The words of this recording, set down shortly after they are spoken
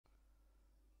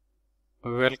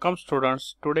Welcome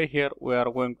students. Today here we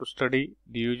are going to study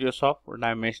the uses of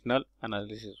dimensional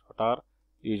analysis. What are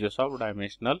uses of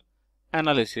dimensional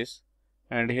analysis?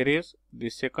 And here is the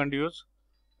second use,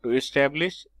 to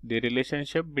establish the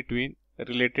relationship between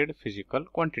related physical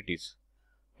quantities.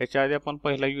 याच्या आधी आपण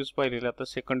पहिला use पाहिलेला, आता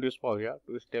second use पाहूया,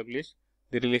 to establish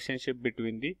the relationship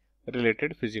between the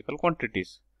related physical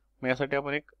quantities. मग यासाठी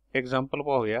आपण एक एक्झाम्पल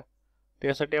पाहूया.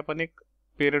 त्यासाठी आपण एक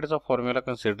पिरियडचा फॉर्म्युला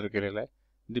कन्सिडर केलेला आहे.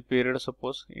 The period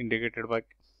suppose indicated by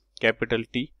capital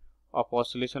T of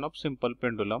oscillation of simple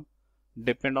pendulum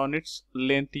depend on its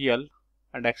length L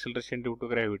and acceleration due to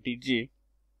gravity G.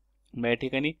 मग या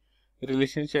ठिकाणी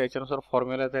रिलेशनशिप याच्यानुसार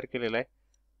फॉर्म्युला तयार केलेला आहे.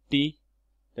 T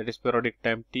that is periodic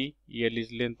time T, L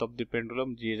is length of the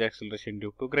pendulum, G is acceleration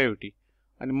due to gravity.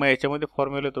 आणि मग याच्यामध्ये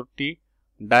फॉर्म्युला येतो T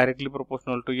directly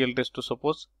proportional to L raised to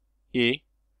suppose A,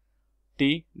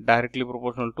 T directly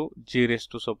proportional to G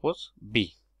raised to suppose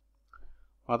B.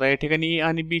 आता या ठिकाणी ए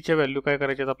आणि बी च्या value काय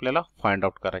करायच्यात आपल्याला find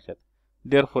out करायच्यात.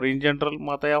 Therefore in general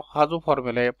मग आता हा जो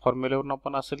फॉर्म्युला आहे, फॉर्म्युल्यावरून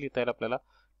आपण असं लिहिता येईल आपल्याला,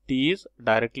 T is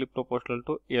directly proportional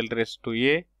to L raise to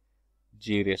A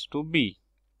G raise to be.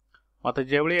 आता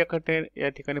ज्यावेळी या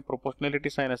ठिकाणी प्रोपोर्शनॅलिटी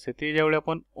साइन असते ते ज्यावेळी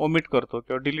आपण ओमिट करतो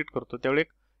किंवा डिलीट करतो त्यावेळी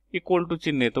इक्वल टू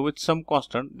चिन्ह येतो with some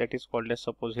constant that is called age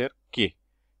suppose hair के.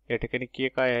 या ठिकाणी के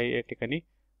काय आहे, या ठिकाणी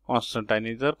कॉन्स्टंट आहे.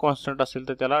 आणि जर कॉन्स्टंट असेल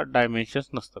तर त्याला डायमेन्शन्स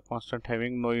नसतं. Constant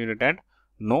having no unit and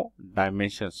no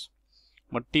dimensions.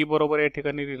 मग टी बरोबर या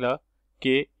ठिकाणी लिहिलं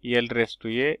के L raise to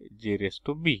A G raise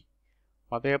to be.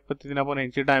 आता या पद्धतीने आपण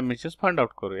यांची डायमेन्शन्स फाइंड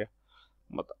आउट करूया.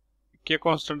 मग के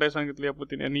कॉन्स्टंट आहे सांगितलं या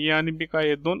पद्धतीने, आणि ए आणि बी काय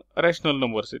आहे, दोन रॅशनल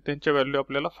नंबर्स आहेत, त्यांच्या व्हॅल्यू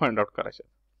आपल्याला फाइंड आउट करायच्या.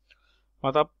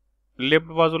 मग आता लेफ्ट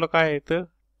बाजूला काय आहे तर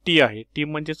टी आहे. टी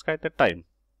म्हणजेच काय तर टाइम.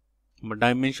 मग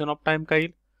डायमेन्शन ऑफ टाइम काय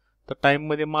येईल तर टाइम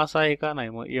मध्ये मास आहे का नाही,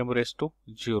 मग एम रेस टू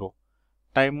 0.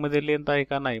 टाइम मध्ये लेंथ आहे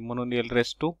का नाही, म्हणून एल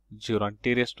रेस टू 0 आणि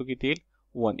टी रेस टू किती येईल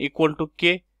 1 equal to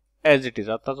K as it is.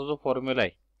 आताचा जो फॉर्म्युला आहे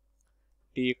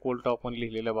टी इक्वल टू आपण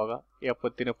लिहिलेला बघा या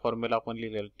पद्धतीने फॉर्म्युला आपण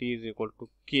लिहिलेला, T is equal to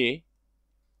K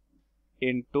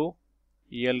into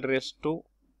L raise to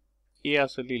ए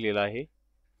असं लिहिलेलं आहे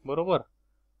बरोबर.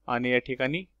 आणि या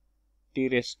ठिकाणी टी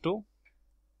रेस टू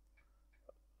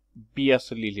बी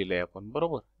असं लिहिलेलं आहे आपण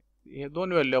बरोबर. हे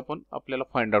दोन व्हॅल्यू आपण आपल्याला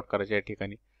फाइंड आउट करायचे या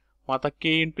ठिकाणी. मग आता के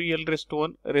into L raise to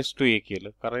 1 raise to ए केलं,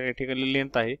 कारण या ठिकाणी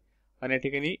लेंथ आहे आणि या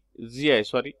ठिकाणी जी आहे,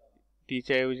 सॉरी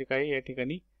टीच्या ऐवजी काय या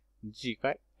ठिकाणी जी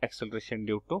काय ऍक्सेलरेशन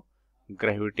ड्यू टू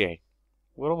ग्रॅव्हिटी आहे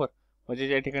बरोबर. म्हणजे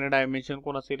या ठिकाणी डायमेन्शन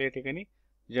कोण असेल, या ठिकाणी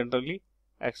generally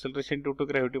acceleration due to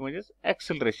gravity म्हणजेच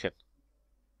ऍक्सेलरेशन.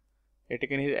 या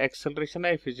ठिकाणी हे ऍक्सेलरेशन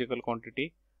आहे फिजिकल क्वांटिटी.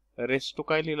 रेस टू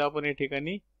काय लिहिलं आपण या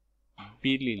ठिकाणी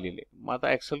बी लिहिलेले. मग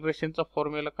आता ऍक्सेलरेशनचा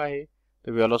फॉर्म्युला काय आहे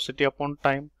तर व्हेलॉसिटी अपॉन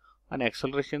टाइम, आणि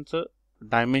ऍक्सेलरेशनचं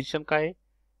डायमेन्शन काय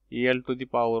आहे एल टू दी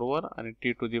पॉवर 1 आणि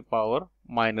टी टू दी पॉवर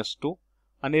 -2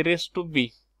 आणि रेस टू बी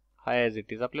हा ॲज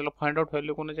इट इज. आपल्याला फाइंड आउट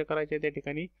व्हॅल्यू कोणाच्या करायच्या त्या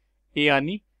ठिकाणी ए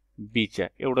आणि बीच्या,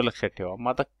 एवढं लक्षात ठेवा. मग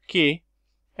आता के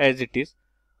ॲज इट इज.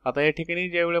 आता या ठिकाणी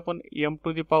ज्यावेळी आपण M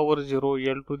to the power 0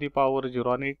 L to the power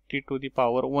 0 आणि टी टू दी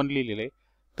पॉवर 1 लिहिलेलं आहे,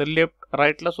 तर लेफ्ट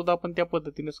राईटला सुद्धा आपण त्या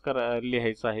पद्धतीनेच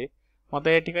लिहायचं आहे. मग आता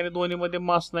या ठिकाणी दोन्हीमध्ये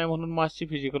मास नाही म्हणून मासची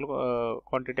फिजिकल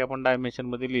क्वांटिटी आपण डायमेन्शन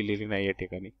मध्ये लिहिलेली नाही या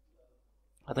ठिकाणी.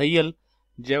 आता एल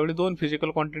ज्यावेळी दोन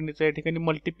फिजिकल क्वांटिटीचं या ठिकाणी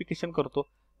मल्टिप्लिकेशन करतो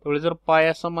त्यावेळी जर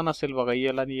पाया समान असेल बघा,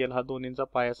 एल आणि एल हा दोन्हींचा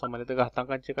पाया समान आहे, तर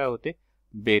घातांकांचे काय होते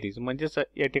बेरीज. म्हणजेच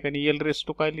या ठिकाणी एल रेस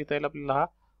टू काय लिहिता येईल आपल्याला, हा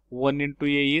 1 into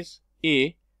A is a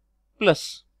plus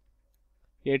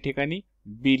या ठिकाणी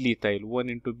बी लिहिता येईल 1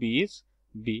 into B is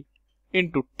B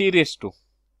into T raise to.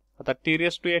 आता टी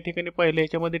रेस टू या ठिकाणी पहिल्या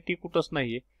ह्याच्यामध्ये टी कुठंच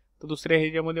नाहीये, तर दुसऱ्या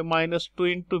ह्याच्यामध्ये -2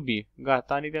 इंटू बी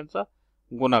घात आणि त्यांचा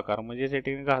गुणाकार, म्हणजे या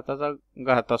ठिकाणी घाताचा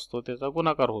घात असतो त्याचा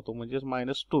गुणाकार होतो, म्हणजेच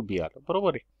 -2b आलं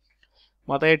बरोबर आहे.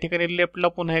 मग आता या ठिकाणी लेफ्टला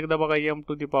पुन्हा एकदा बघा M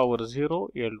to the power 0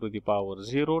 L to the power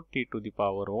 0 T to the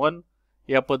power 1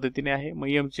 या पद्धतीने आहे. मग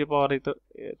एम ची पॉवर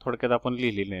इथं थोडक्यात आपण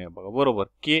लिहिलेली नाही बघा बरोबर,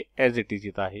 के ॲज इट इज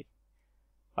इथं आहे.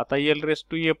 आता L raise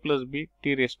to A plus B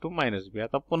T raise to -बी.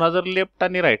 आता पुन्हा जर लेफ्ट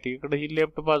आणि राईट, इकडे ही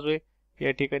लेफ्ट बाजू आहे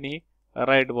या ठिकाणी ही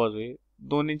राईट बाजू आहे,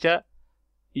 दोन्हीच्या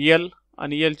एल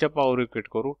आणि एलच्या पॉवर इक्वेट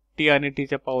करू, टी आणि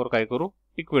टीच्या पॉवर काय करू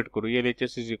इक्वेट करू, L H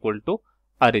S is equal to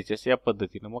R H S या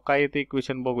पद्धतीने. मग काय येते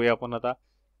इक्वेशन बघूया आपण. आता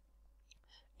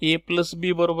ए प्लस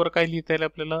बी बरोबर काय लिहिता येईल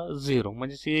आपल्याला 0,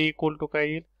 म्हणजे ए इक्वल टू काय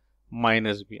येईल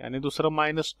 -बी, आणि दुसरं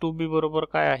 -2b बरोबर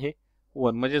काय आहे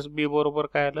 1, म्हणजेच बी बरोबर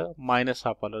काय आलं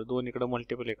 -हाफ आलं, दोन इकडे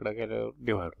मल्टिपल इकडे गेल्यावर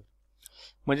डिवाइड होईल,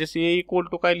 म्हणजेच ए इक्वल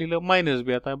टू काय लिहिलं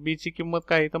 -बी. आता बी ची किंमत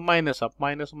काय आहे तर -हाफ,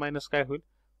 मायनस काय होईल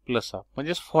 +हाफ.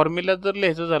 म्हणजे फॉर्म्युला जर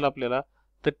लिहायचं झालं आपल्याला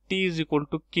तर टी इज इक्वल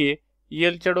टू के,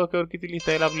 एलच्या डोक्यावर किती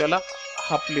लिहिता येईल आपल्याला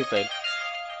हाफ लिहिता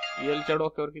येईल, एलच्या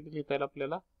डोक्यावर किती लिहिता येईल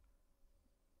आपल्याला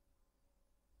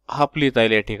हाफ लिहिता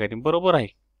येईल या ठिकाणी, बरोबर आहे.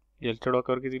 एलच्या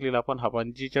डोक्यावर किती लिहिलं आपण? हाफ,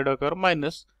 आणि जीच्या डोक्यावर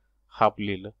मायनस हाफ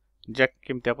लिहिलं. ज्या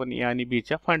किमती आपण ए आणि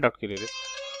बीच्या फाइंड आउट केलेल्या.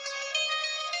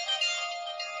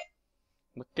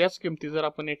 मग त्याच किमती जर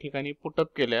आपण या ठिकाणी पुटअप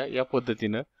केल्या या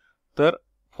पद्धतीनं, तर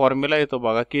फॉर्म्युला येतो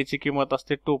बघा. के ची किंमत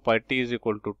असते 2 पाय, टी इज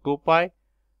इक्वल टू 2 पाय.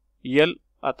 एल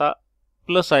आता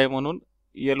प्लस आहे म्हणून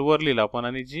एल वर लिहिलं आपण,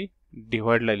 आणि जी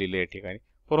डिव्हाइडला लिहिलं या ठिकाणी.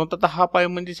 परंतु आता हा पाय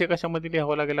म्हणजे हे कशामध्ये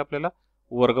लिहावं लागेल? आपल्याला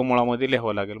वर्गमुळामध्ये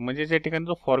लिहावं लागेल. म्हणजे या ठिकाणी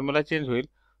जो फॉर्म्युला चेंज होईल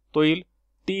तो येईल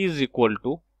टी इज इक्वल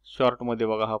टू, शॉर्टमध्ये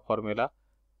बघा हा formula,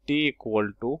 T equal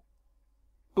to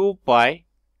 2 pi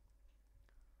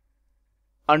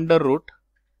under route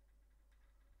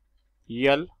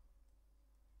L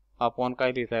upon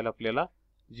काय लिहिता येईल आपल्याला?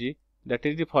 जी, that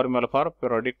is the formula for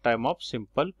periodic time of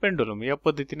simple pendulum. या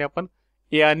पद्धतीने आपण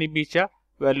ए आणि बी च्या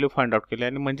व्हॅल्यू फाइंड आउट केल्या,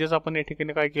 आणि म्हणजेच आपण या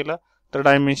ठिकाणी काय केलं तर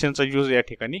डायमेन्शनचा यूज या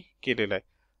ठिकाणी केलेला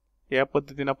आहे. या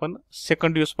पद्धतीने आपण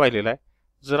सेकंड यूज पाहिलेला आहे.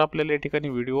 जर आपल्याला या ठिकाणी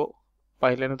व्हिडिओ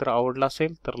पाहिल्यानंतर आवडला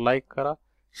असेल तर लाईक करा,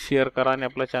 शेअर करा, आणि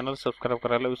आपला चॅनल सबस्क्राईब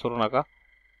करायला विसरू नका.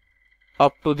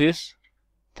 Up to this,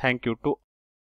 thank you to